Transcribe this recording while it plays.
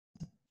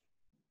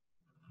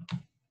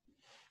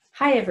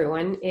Hi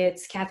everyone,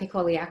 it's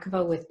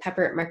Colaiacovo with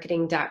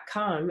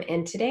pepperatmarketing.com,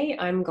 and today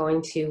I'm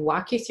going to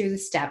walk you through the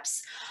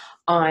steps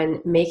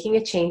on making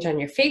a change on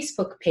your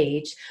Facebook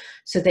page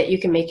so that you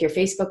can make your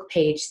Facebook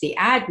page the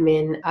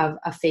admin of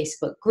a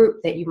Facebook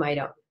group that you might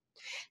own.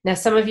 Now,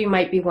 some of you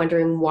might be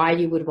wondering why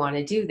you would want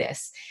to do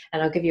this,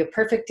 and I'll give you a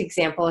perfect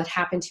example. It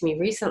happened to me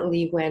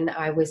recently when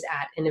I was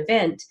at an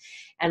event,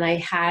 and I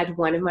had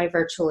one of my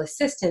virtual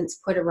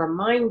assistants put a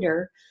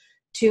reminder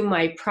to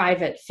my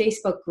private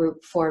Facebook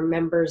group for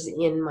members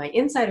in my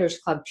Insiders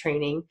Club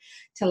training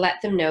to let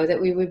them know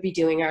that we would be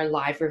doing our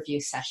live review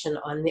session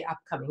on the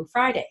upcoming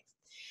Friday.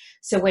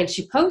 So when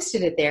she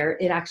posted it there,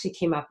 it actually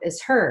came up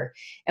as her,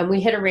 and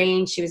we had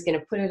arranged she was going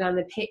to put it on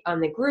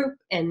the group,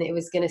 and it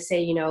was going to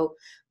say, you know,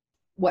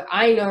 what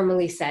I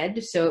normally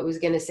said. So it was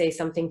going to say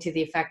something to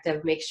the effect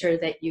of, make sure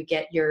that you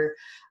get your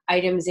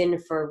items in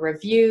for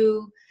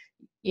review,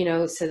 you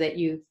know, so that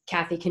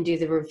Kathy, can do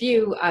the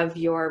review of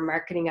your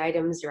marketing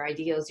items, your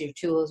ideas, your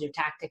tools, your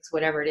tactics,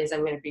 whatever it is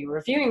I'm going to be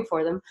reviewing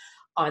for them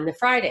on the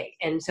Friday.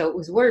 And so it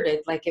was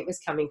worded like it was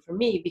coming from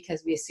me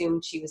because we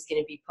assumed she was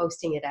going to be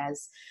posting it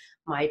as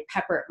my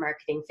Pepper at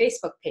Marketing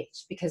Facebook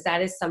page, because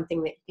that is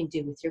something that you can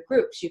do with your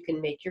groups. You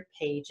can make your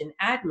page an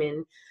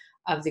admin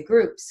of the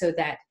group so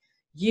that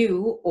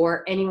you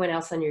or anyone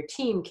else on your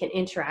team can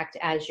interact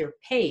as your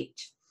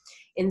page.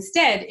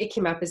 Instead, it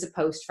came up as a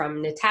post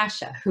from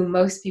Natasha, who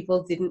most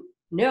people didn't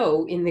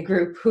know in the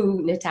group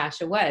who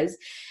Natasha was.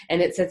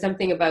 And it said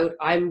something about,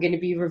 I'm going to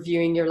be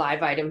reviewing your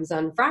live items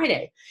on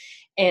Friday.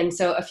 And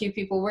so a few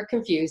people were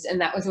confused. And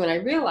that was when I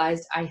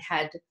realized I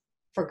had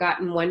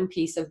forgotten one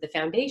piece of the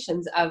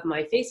foundations of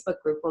my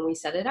Facebook group when we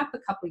set it up a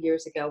couple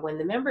years ago when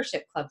the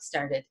membership club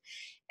started.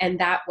 And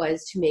that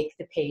was to make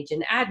the page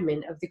an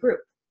admin of the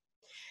group.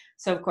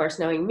 So of course,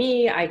 knowing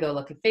me, I go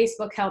look at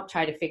Facebook help,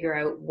 try to figure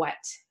out what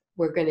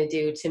we're going to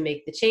do to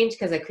make the change,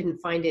 because I couldn't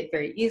find it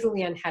very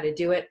easily on how to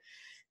do it.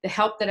 The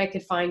help that I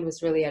could find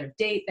was really out of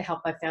date. The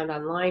help I found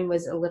online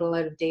was a little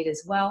out of date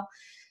as well.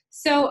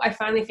 So I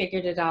finally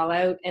figured it all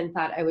out and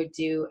thought I would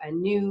do a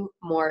new,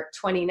 more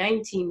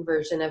 2019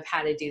 version of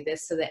how to do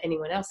this so that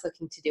anyone else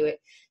looking to do it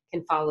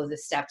can follow the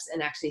steps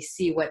and actually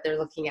see what they're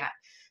looking at.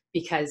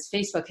 Because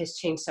Facebook has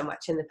changed so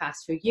much in the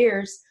past few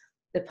years.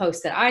 The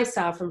post that I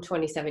saw from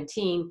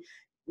 2017,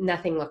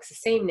 nothing looks the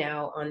same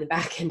now on the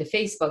back end of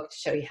Facebook to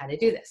show you how to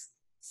do this.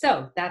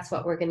 So that's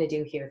what we're going to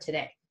do here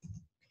today.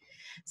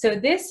 So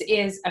this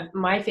is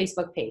my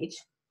Facebook page.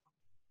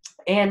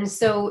 And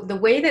so the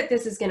way that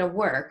this is going to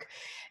work,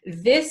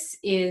 this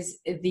is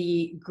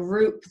the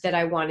group that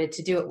I wanted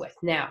to do it with.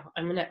 Now,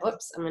 I'm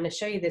going to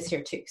show you this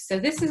here too. So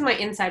this is my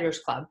Insiders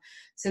Club.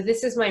 So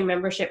this is my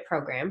membership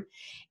program.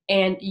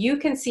 And you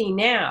can see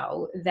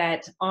now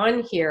that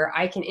on here,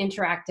 I can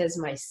interact as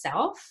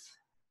myself,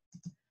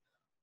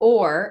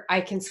 or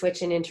I can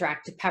switch and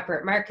interact to Pepper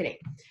at Marketing.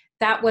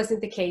 That wasn't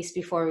the case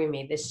before we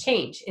made this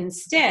change.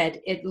 Instead,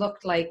 it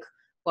looked like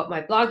what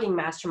my blogging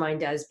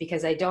mastermind does,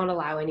 because I don't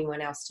allow anyone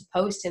else to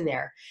post in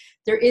there.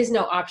 There is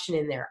no option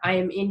in there. I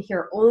am in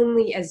here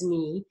only as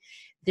me.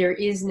 There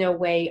is no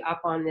way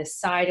up on this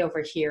side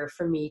over here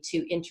for me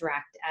to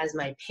interact as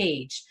my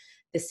page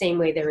the same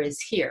way there is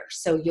here.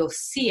 So you'll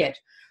see it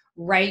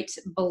right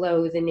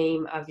below the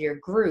name of your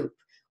group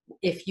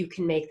if you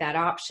can make that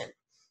option.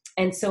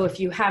 And so if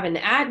you have an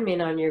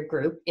admin on your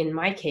group, in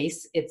my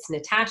case, it's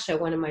Natasha,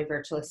 one of my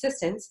virtual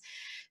assistants,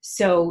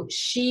 so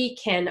she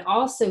can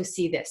also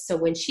see this. So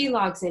when she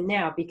logs in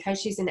now, because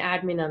she's an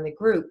admin on the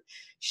group,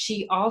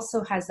 she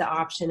also has the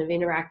option of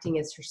interacting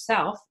as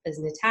herself, as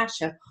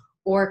Natasha,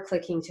 or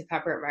clicking to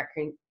Pepper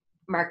at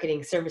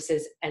Marketing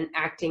Services and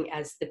acting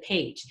as the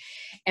page.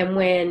 And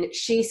when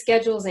she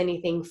schedules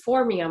anything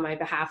for me on my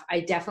behalf,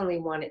 I definitely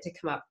want it to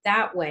come up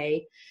that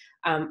way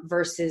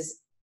versus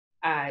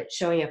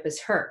showing up as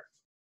her.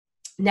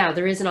 Now,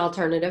 there is an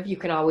alternative. You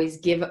can always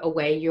give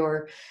away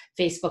your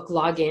Facebook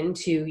login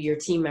to your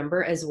team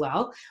member as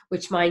well,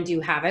 which mine do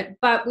have it,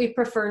 but we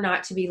prefer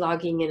not to be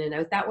logging in and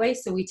out that way.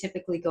 So we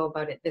typically go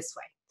about it this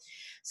way.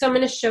 So I'm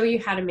going to show you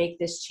how to make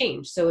this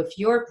change. So if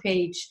your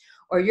page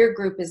or your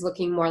group is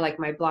looking more like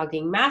my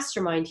blogging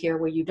mastermind here,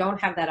 where you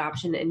don't have that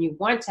option and you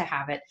want to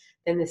have it,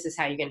 then this is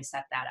how you're going to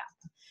set that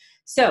up.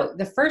 So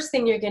the first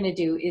thing you're going to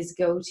do is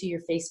go to your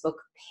Facebook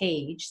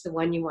page, the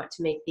one you want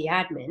to make the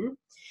admin,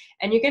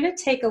 and you're going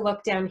to take a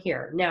look down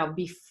here. Now,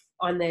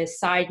 on the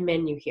side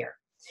menu here.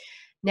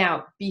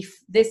 Now,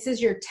 this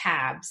is your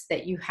tabs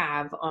that you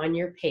have on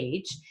your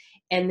page,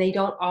 and they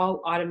don't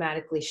all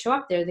automatically show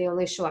up there. They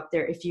only show up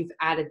there if you've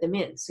added them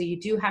in. So you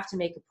do have to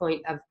make a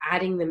point of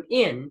adding them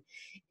in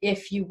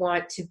if you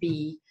want to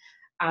be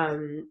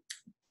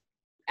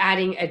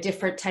adding a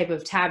different type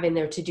of tab in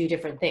there to do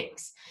different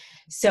things.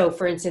 So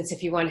for instance,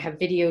 if you want to have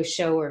video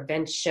show or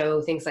events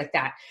show, things like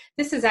that.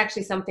 This is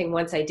actually something,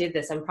 once I did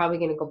this, I'm probably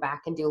going to go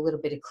back and do a little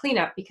bit of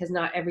cleanup, because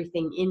not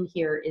everything in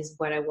here is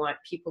what I want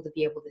people to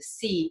be able to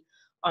see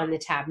on the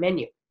tab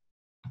menu.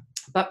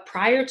 But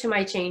prior to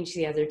my change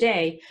the other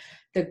day,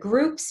 the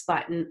groups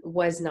button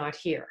was not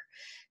here.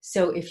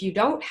 So if you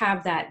don't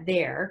have that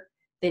there,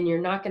 then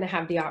you're not going to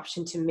have the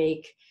option to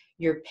make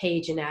your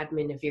page and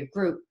admin of your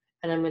group.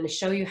 And I'm going to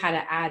show you how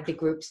to add the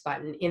groups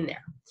button in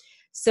there.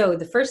 So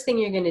the first thing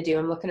you're going to do,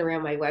 I'm looking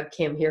around my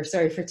webcam here,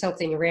 sorry for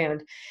tilting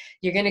around.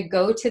 You're going to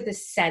go to the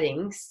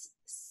settings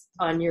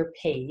on your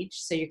page.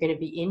 So you're going to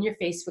be in your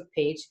Facebook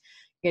page.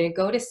 You're going to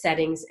go to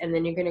settings, and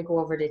then you're going to go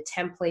over to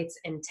templates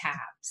and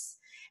tabs.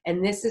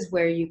 And this is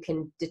where you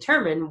can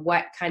determine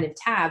what kind of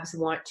tabs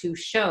want to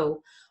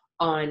show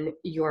on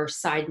your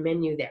side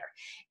menu there.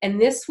 And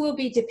this will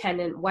be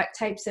dependent, what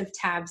types of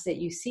tabs that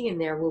you see in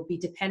there will be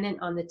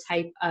dependent on the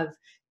type of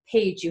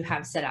page you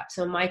have set up.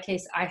 So in my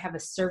case, I have a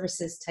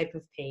services type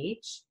of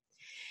page,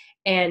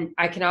 and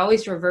I can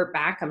always revert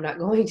back. I'm not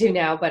going to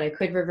now, but I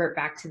could revert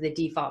back to the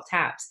default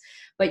tabs.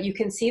 But you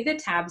can see the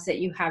tabs that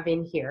you have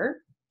in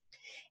here.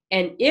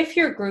 And if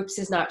your groups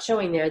is not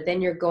showing there,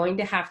 then you're going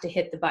to have to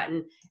hit the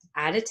button,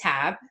 add a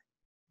tab,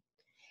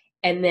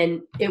 and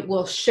then it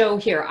will show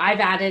here. I've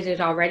added it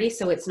already,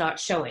 so it's not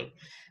showing,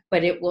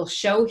 but it will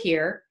show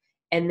here,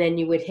 and then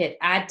you would hit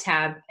add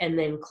tab and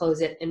then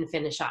close it and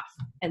finish off,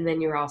 and then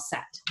you're all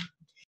set.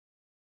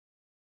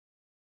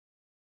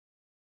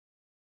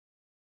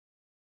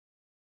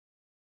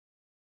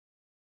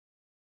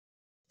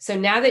 So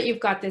now that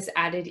you've got this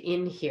added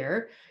in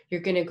here,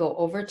 you're going to go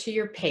over to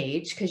your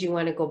page because you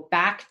want to go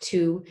back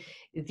to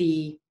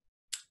the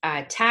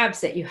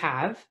tabs that you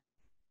have.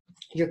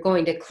 You're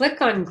going to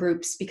click on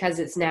groups because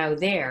it's now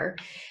there.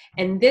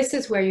 And this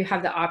is where you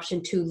have the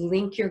option to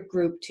link your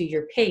group to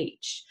your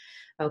page.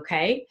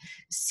 Okay,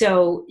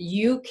 so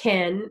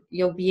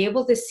you'll be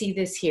able to see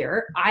this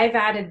here. I've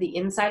added the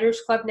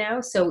Insiders Club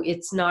now, so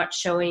it's not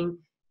showing,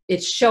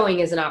 it's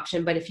showing as an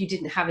option, but if you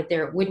didn't have it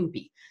there, it wouldn't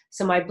be.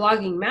 So my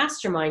blogging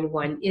mastermind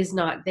one is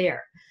not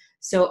there.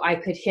 So I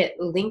could hit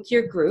link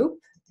your group,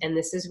 and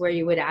this is where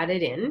you would add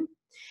it in.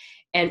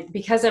 And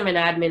because I'm an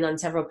admin on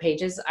several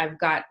pages, I've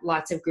got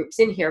lots of groups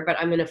in here, but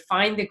I'm going to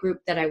find the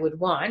group that I would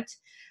want.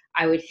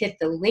 I would hit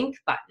the link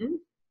button.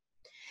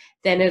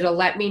 Then it'll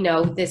let me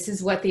know this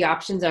is what the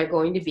options are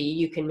going to be.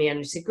 You can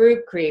manage the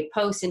group, create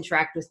posts,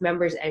 interact with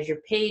members as your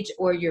page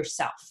or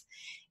yourself.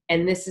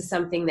 And this is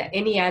something that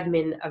any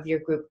admin of your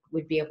group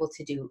would be able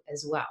to do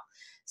as well.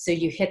 So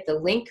you hit the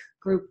link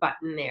group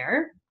button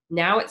there.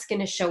 Now it's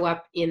going to show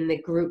up in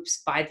the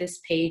groups by this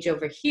page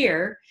over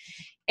here.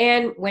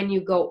 And when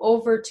you go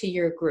over to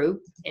your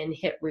group and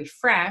hit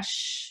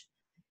refresh,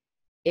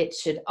 it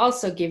should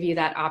also give you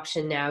that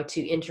option now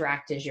to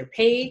interact as your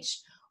page,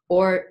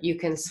 or you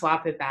can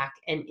swap it back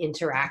and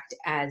interact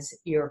as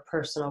your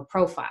personal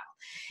profile.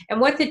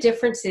 And what the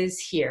difference is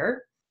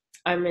here,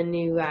 I'm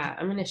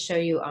going to show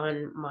you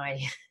on my,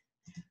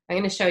 I'm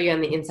going to show you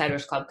on the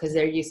Insiders Club because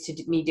they're used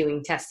to me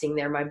doing testing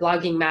there. My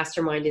blogging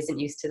mastermind isn't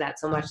used to that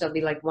so much. They'll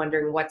be like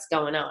wondering what's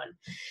going on.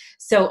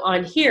 So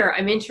on here,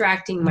 I'm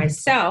interacting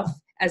myself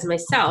as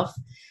myself.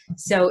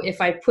 So if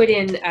I put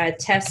in a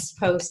test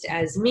post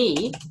as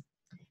me,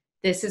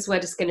 this is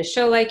what it's going to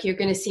show like. You're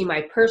going to see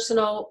my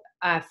personal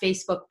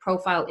Facebook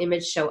profile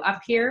image show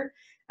up here.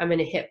 I'm going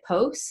to hit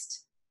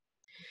post.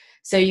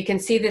 So you can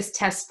see this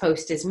test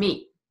post is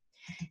me.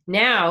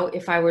 Now,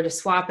 if I were to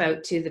swap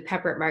out to the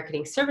Pepper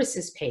Marketing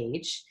Services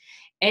page,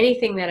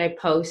 anything that I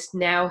post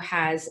now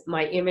has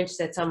my image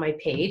that's on my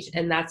page,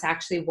 and that's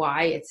actually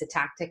why it's a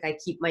tactic. I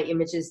keep my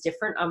images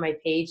different on my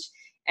page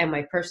and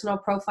my personal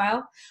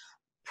profile,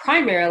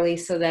 primarily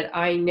so that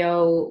I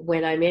know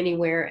when I'm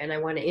anywhere and I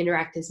want to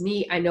interact as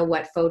me, I know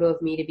what photo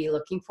of me to be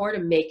looking for to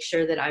make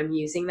sure that I'm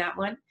using that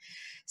one.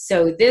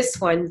 So this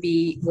one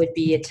would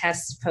be a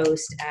test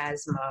post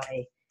as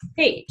my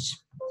page.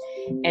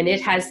 And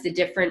it has the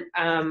different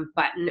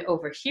button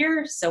over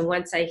here. So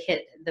once I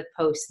hit the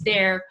post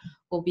there,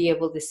 we'll be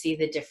able to see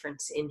the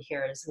difference in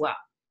here as well.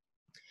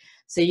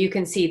 So you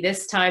can see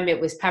this time it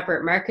was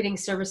Pepper Marketing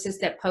Services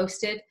that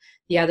posted.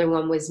 The other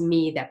one was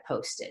me that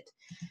posted.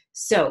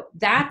 So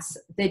that's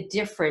the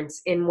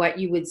difference in what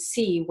you would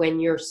see when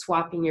you're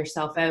swapping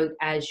yourself out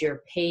as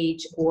your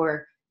page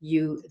or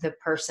you, the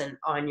person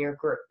on your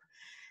group.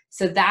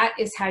 So that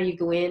is how you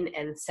go in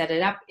and set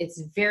it up.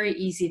 It's very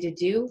easy to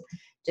do.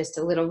 Just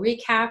a little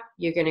recap,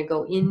 you're going to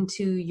go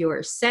into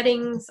your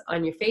settings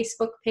on your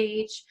Facebook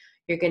page.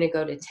 You're going to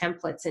go to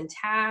templates and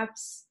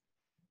tabs.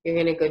 You're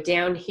going to go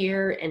down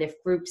here, and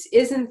if groups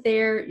isn't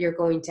there, you're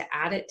going to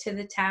add it to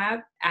the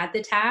tab, add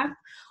the tab.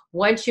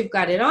 Once you've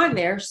got it on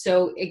there,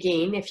 so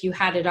again, if you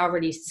had it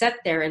already set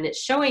there and it's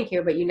showing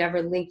here, but you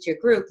never linked your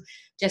group,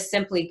 just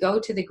simply go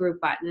to the group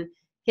button,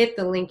 hit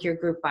the link your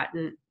group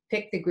button,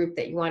 pick the group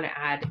that you want to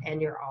add,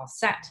 and you're all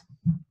set.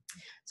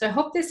 So I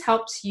hope this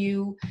helps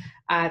you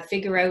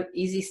figure out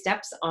easy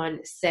steps on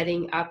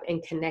setting up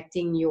and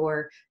connecting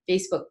your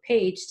Facebook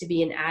page to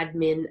be an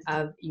admin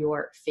of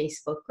your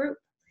Facebook group.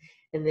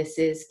 And this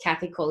is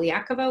Kathy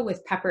Colaiacovo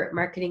with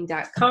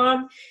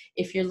pepperatmarketing.com.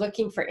 If you're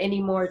looking for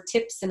any more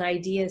tips and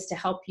ideas to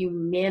help you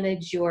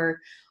manage your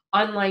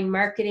online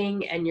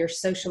marketing and your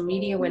social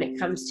media when it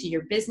comes to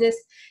your business,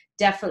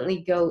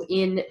 definitely go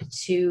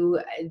into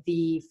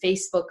the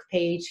Facebook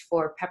page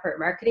for Pepper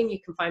Marketing. You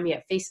can find me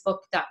at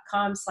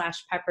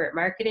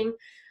facebook.com/pepperatmarketing.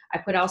 I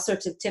put all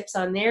sorts of tips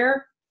on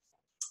there.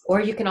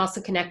 Or you can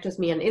also connect with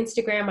me on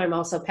Instagram. I'm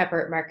also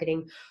Pepper at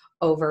Marketing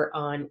over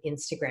on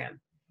Instagram.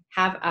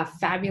 Have a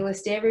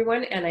fabulous day,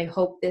 everyone, and I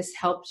hope this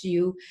helped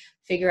you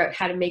figure out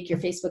how to make your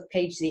Facebook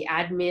page the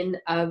admin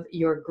of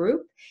your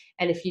group.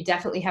 And if you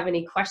definitely have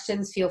any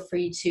questions, feel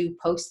free to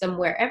post them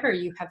wherever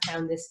you have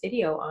found this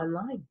video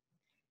online.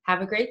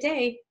 Have a great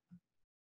day.